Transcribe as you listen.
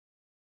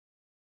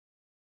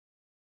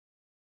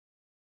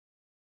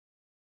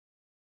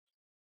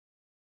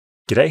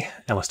G'day,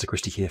 Alister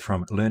Christie here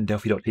from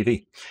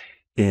LearnDelphi.tv.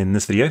 In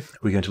this video,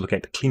 we're going to look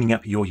at cleaning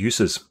up your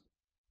uses.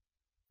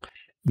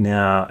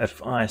 Now,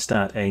 if I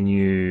start a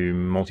new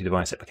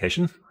multi-device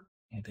application,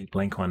 and a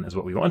blank one is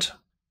what we want,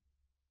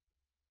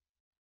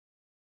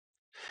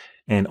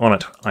 and on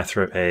it I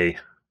throw a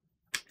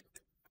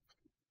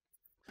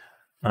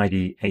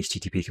ID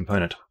HTTP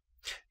component,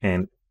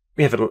 and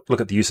we have a look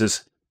at the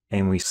uses,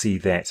 and we see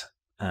that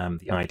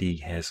the ID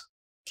has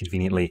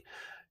conveniently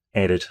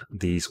added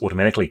these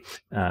automatically.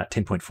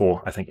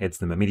 10.4 I think adds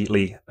them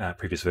immediately.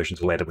 Previous versions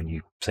will add it when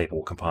you save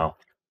or compile.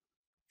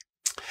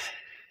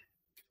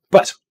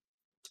 But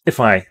if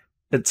I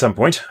at some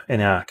point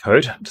in our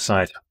code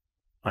decide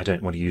I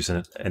don't want to use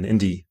an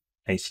indie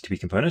HTTP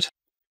component,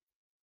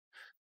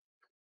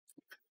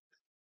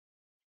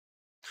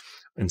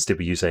 instead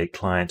we use a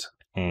client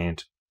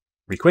and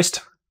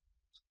request,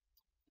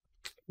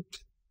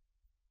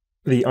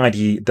 the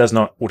IDE does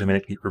not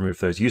automatically remove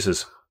those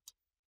uses.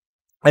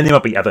 And there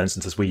might be other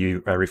instances where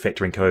you are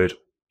refactoring code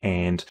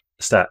and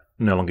start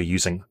no longer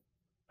using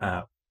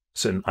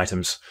certain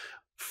items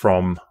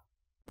from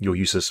your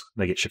uses.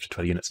 They get shifted to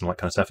other units and all that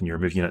kind of stuff, and you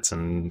remove units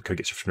and code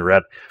gets shifted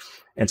around.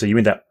 And so you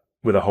end up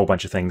with a whole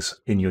bunch of things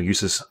in your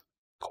uses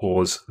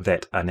clause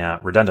that are now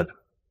redundant.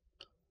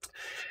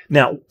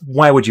 Now,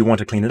 why would you want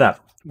to clean it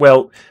up?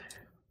 Well,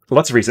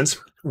 lots of reasons.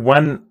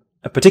 One,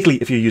 particularly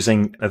if you're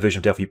using a version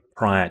of Delphi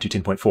prior to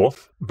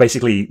 10.4,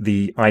 basically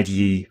the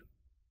IDE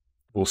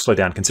will slow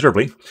down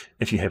considerably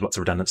if you have lots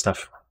of redundant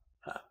stuff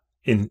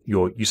in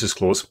your uses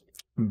clause,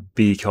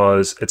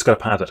 because it's got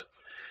to parse it.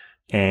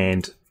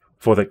 And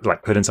for the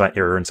code insight,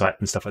 error insight,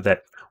 and stuff like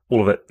that,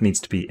 all of it needs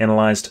to be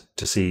analyzed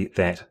to see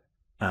that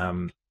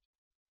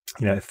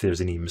if there's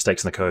any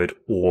mistakes in the code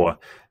or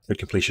code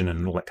completion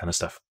and all that kind of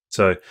stuff.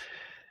 So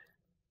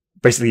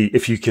basically,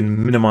 if you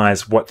can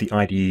minimize what the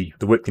IDE,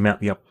 the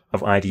amount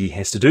of IDE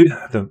has to do,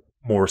 the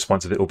more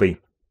responsive it will be.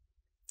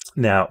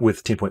 Now,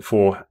 with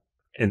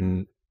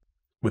 10.4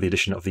 with the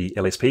addition of the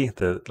LSP,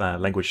 the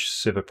Language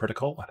Server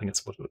Protocol, I think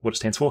it's what it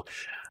stands for,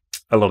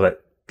 a lot of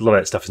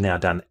that stuff is now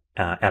done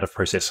out of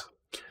process.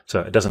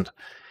 So it doesn't,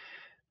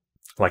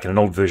 like in an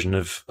old version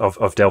of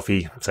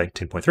Delphi, say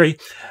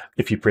 10.3,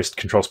 if you pressed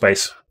Control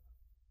Space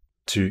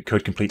to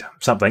code complete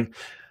something,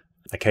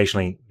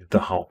 occasionally the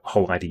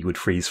whole IDE would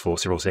freeze for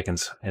several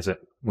seconds as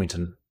it went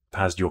and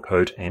parsed your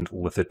code and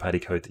all the third-party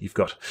code that you've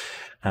got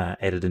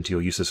added into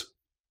your uses.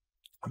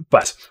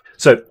 But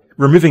so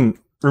removing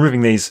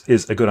these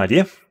is a good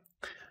idea.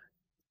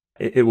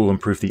 It will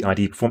improve the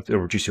IDE performance. It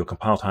will reduce your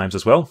compile times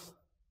as well,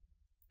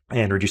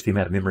 and reduce the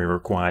amount of memory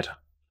required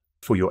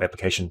for your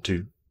application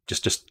to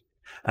just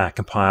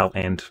compile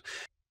and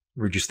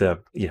reduce the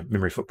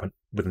memory footprint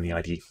within the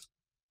IDE.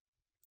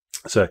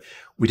 So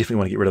we definitely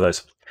want to get rid of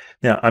those.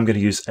 Now I'm going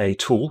to use a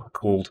tool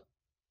called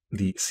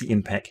the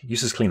cnPack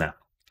Uses Cleaner.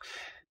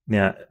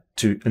 Now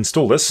to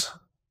install this,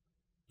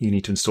 you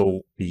need to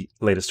install the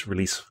latest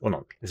release, well,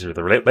 not necessarily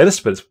the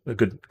latest, but it's a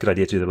good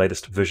idea to do the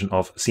latest version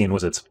of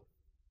cnWizards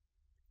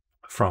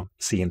from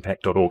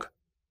cnPack.org.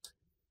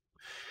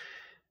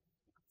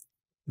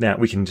 Now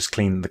we can just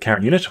clean the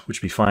current unit,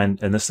 which would be fine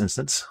in this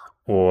instance,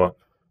 or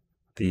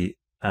the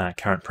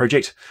current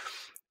project,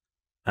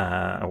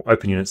 or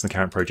open units in the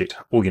current project,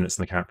 all units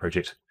in the current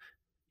project,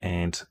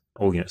 and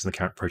all units in the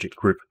current project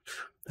group.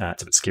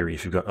 It's a bit scary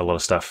if you've got a lot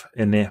of stuff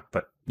in there,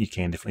 but you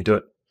can definitely do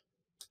it.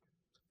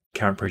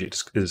 Current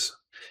project is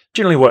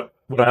generally what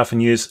I often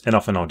use, and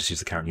often I'll just use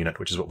the current unit,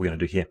 which is what we're going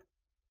to do here.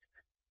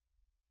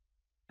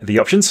 The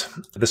options,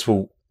 this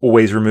will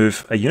always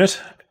remove a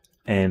unit,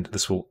 and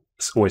this will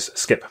always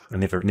skip and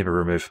never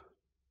remove.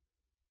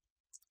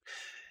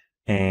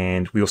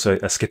 And we also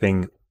are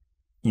skipping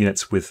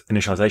units with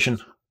initialization.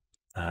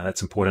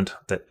 That's important.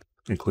 That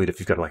include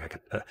if you've got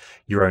like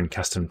your own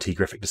custom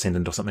T-graphic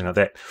descendant or something like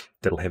that,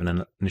 that'll have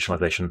an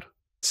initialization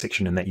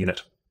section in that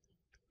unit.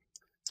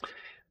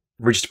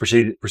 Register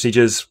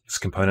procedures,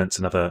 components,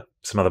 and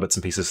some other bits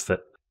and pieces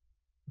that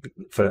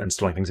for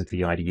installing things into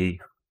the IDE,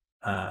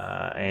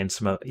 and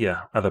some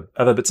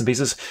other bits and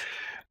pieces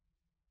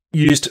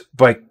used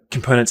by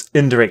components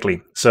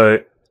indirectly.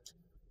 So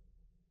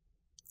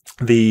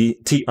the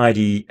TID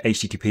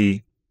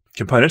HTTP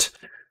component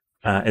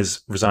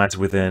resides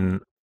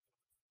within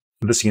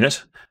this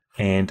unit,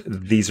 and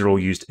these are all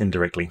used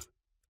indirectly.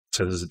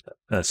 So there's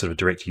a sort of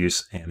direct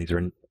use, and these are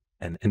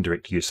an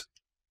indirect use.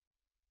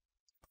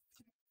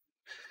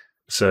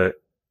 So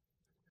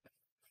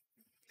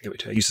go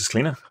to our uses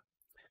cleaner,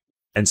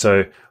 and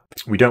so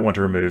we don't want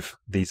to remove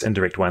these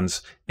indirect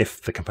ones if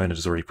the component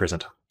is already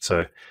present.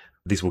 So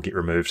these will get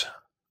removed,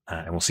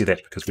 and we'll see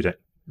that because we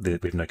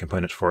have no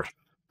component for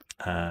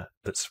it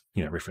that's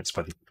referenced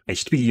by the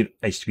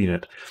HTTP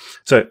unit.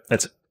 So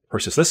let's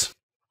process this,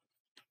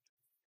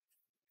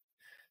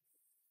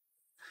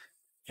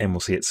 and we'll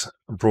see it's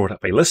brought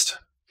up a list.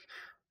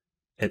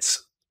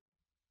 It's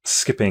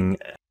skipping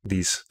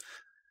these.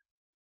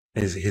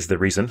 Here's the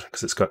reason,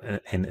 because it's got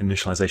an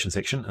initialization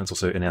section, and it's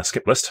also in our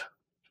skip list.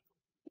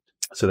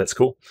 So that's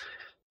cool.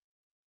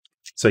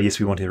 So yes,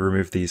 we want to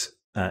remove these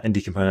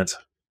indie components.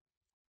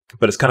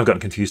 but it's kind of gotten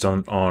confused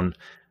on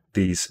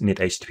these net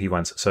HTTP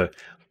ones. So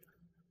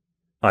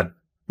I'd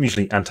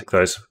usually untick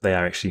those. They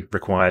are actually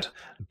required,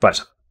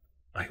 but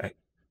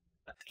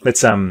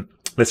let's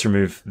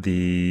remove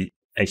the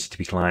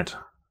HTTP client,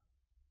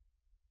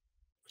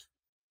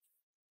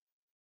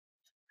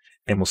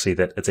 and we'll see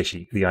that it's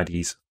actually the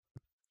IDE's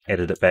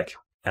added it back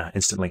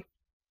instantly.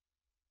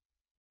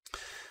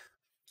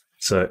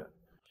 So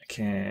I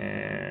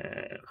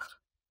can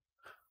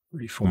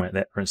reformat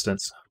that, for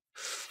instance.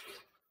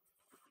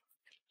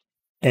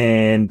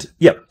 And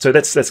yeah, so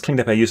that's cleaned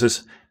up our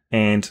users,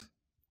 and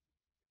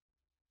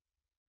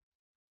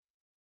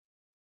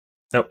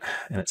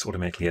it's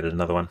automatically added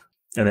another one,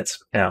 and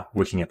that's our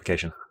working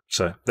application.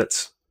 So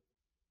that's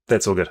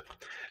all good.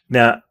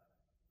 Now,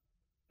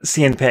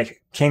 cnPack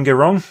can go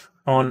wrong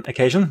on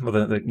occasion with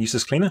the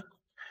users cleaner,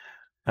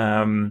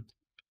 and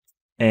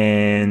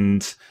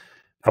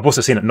I've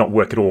also seen it not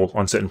work at all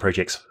on certain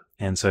projects.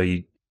 And so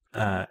if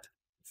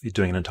you're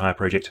doing an entire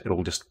project,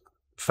 it'll just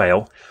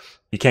fail.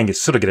 You can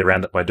sort of get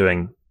around it by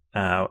doing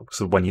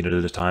sort of 1 unit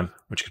at a time,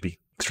 which could be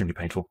extremely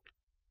painful.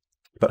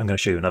 But I'm going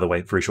to show you another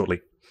way very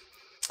shortly.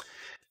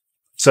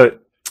 So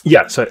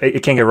yeah, so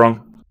it can go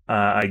wrong.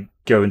 I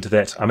go into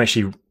that. I'm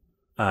actually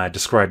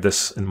described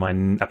this in my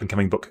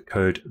up-and-coming book,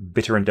 Code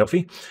Better in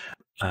Delphi.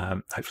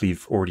 Hopefully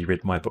you've already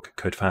read my book,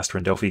 Code Faster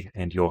in Delphi,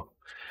 and you're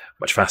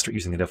much faster at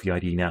using the Delphi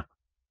IDE now.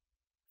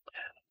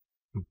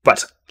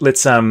 But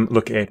let's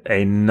look at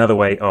another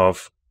way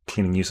of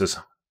cleaning users.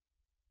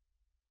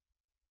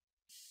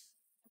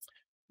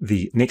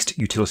 The next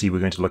utility we're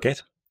going to look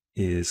at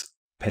is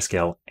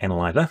Pascal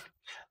Analyzer,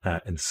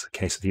 in this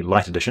case the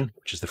Lite edition,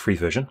 which is the free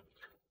version,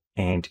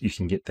 and you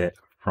can get that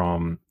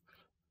from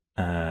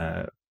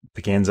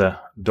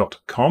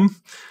Paganza.com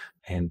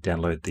and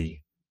download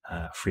the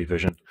free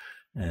version,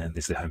 and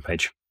there's the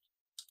homepage.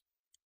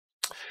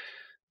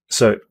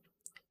 So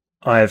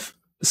I've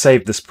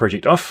saved this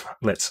project off.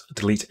 Let's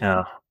delete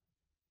our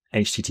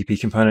HTTP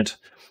component,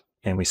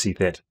 and we see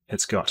that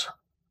it's got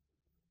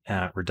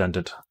our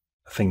redundant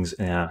things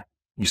in our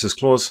users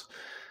clause.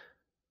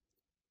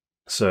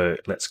 So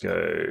let's go,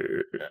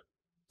 in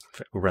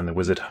fact, we'll run the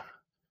wizard.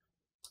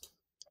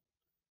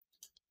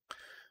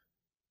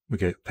 We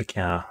go pick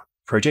our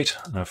project,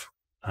 and I've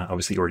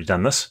obviously already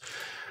done this.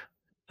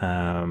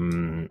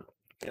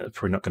 It's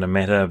probably not going to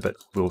matter, but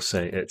we'll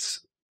say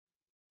it's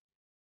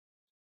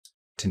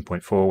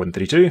 10.4 with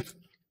 32.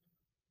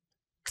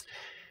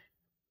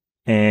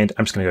 And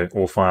I'm just going to go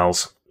all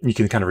files. You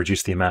can kind of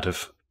reduce the amount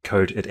of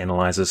code it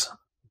analyzes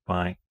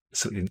by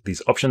selecting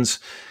these options.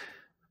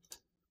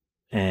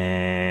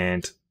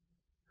 And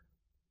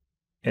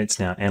it's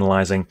now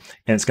analyzing,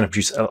 and it's going to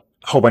produce a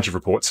whole bunch of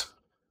reports.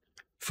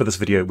 For this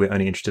video, we're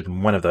only interested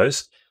in one of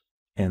those,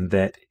 and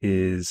that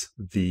is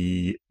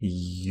the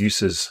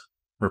users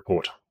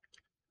report.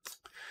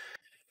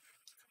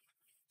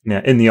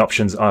 Now, in the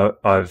options, I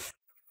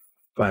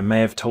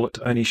may have told it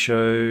to only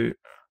show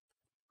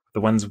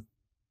the ones.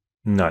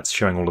 No, it's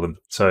showing all of them.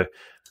 So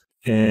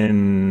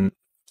in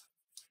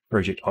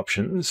project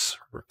options,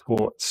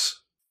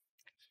 reports,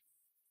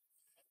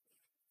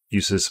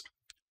 users,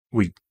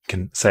 we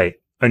can say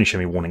only show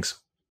me warnings,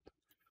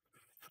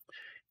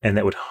 and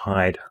that would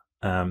hide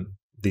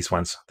these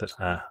ones that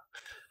are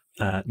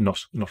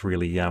not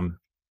really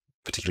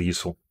particularly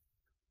useful.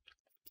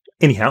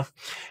 Anyhow,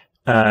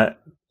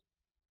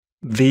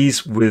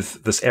 these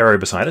with this arrow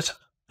beside it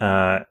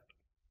are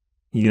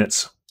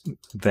units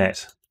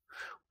that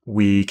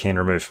we can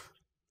remove.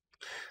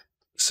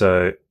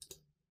 So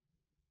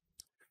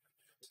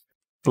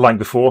like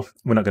before,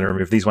 we're not going to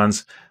remove these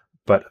ones,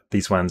 but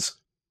these ones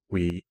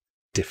we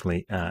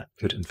definitely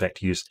could in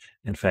fact use.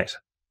 In fact,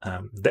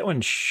 that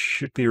one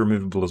should be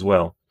removable as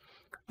well.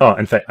 Oh,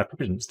 in fact,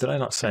 did I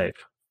not save?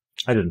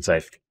 I didn't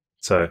save.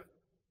 So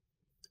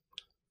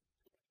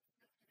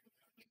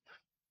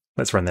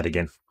let's run that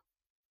again.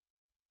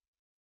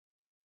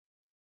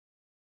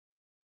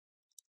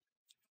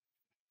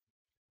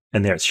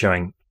 And there it's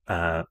showing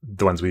the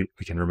ones we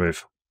can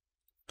remove.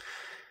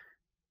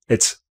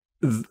 It's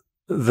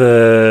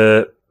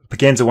the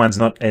Paganza one's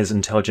not as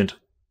intelligent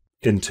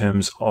in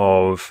terms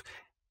of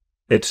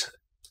it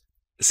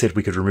said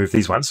we could remove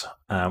these ones,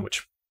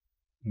 which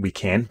we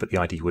can, but the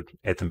ID would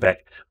add them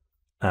back.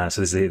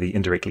 So there's the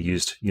indirectly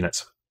used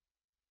units.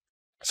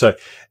 So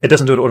it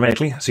doesn't do it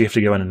automatically, so you have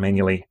to go in and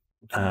manually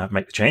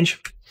make the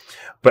change.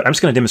 But I'm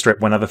just going to demonstrate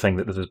one other thing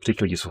that this is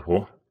particularly useful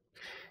for,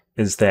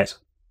 is that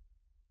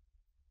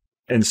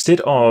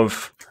instead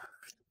of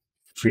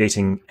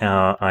creating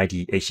our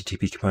ID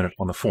HTTP component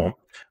on the form,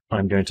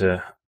 I'm going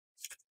to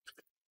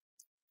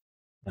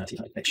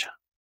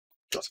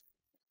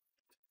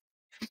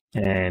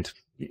and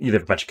you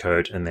have a bunch of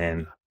code, and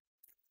then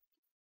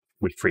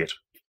we free it.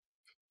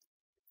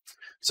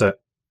 So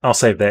I'll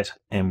save that,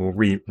 and we'll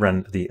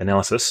rerun the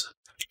analysis.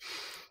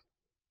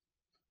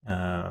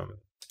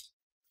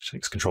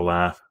 It's Control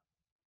R.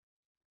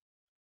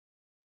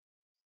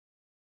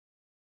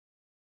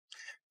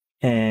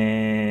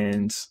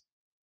 And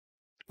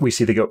we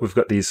see we've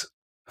got these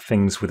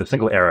things with a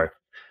single arrow.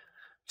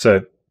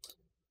 So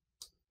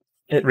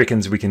it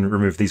reckons we can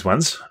remove these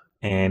ones,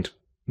 and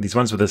these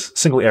ones with this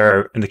single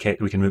arrow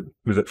indicate we can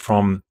move it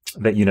from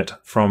that unit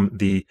from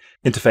the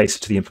interface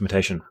to the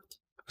implementation.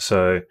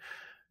 So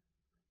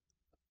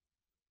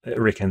it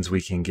reckons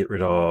we can get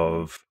rid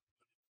of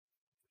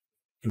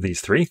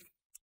these 3.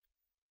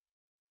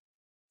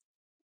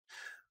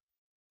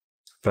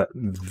 But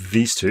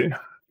these 2,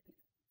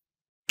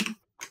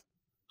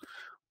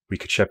 we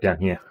could shove down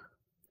here,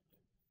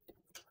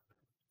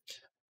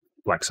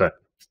 like so.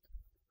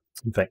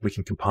 In fact, we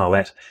can compile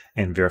that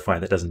and verify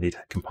that does indeed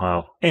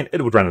compile, and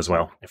it would run as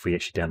well if we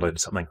actually downloaded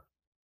something.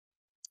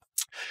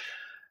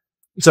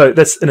 So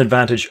that's an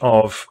advantage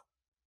of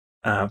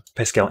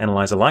Pascal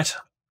Analyzer Lite,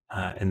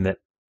 in that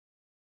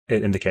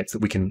it indicates that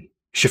we can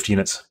shift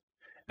units.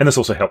 And this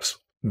also helps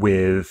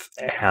with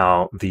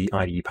how the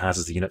IDE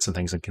parses the units and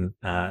things and can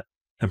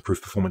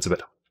improve performance a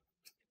bit.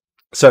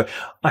 So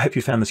I hope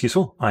you found this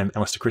useful. I'm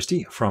Alister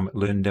Christie from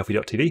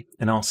LearnDelphi.tv,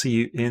 and I'll see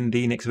you in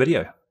the next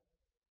video.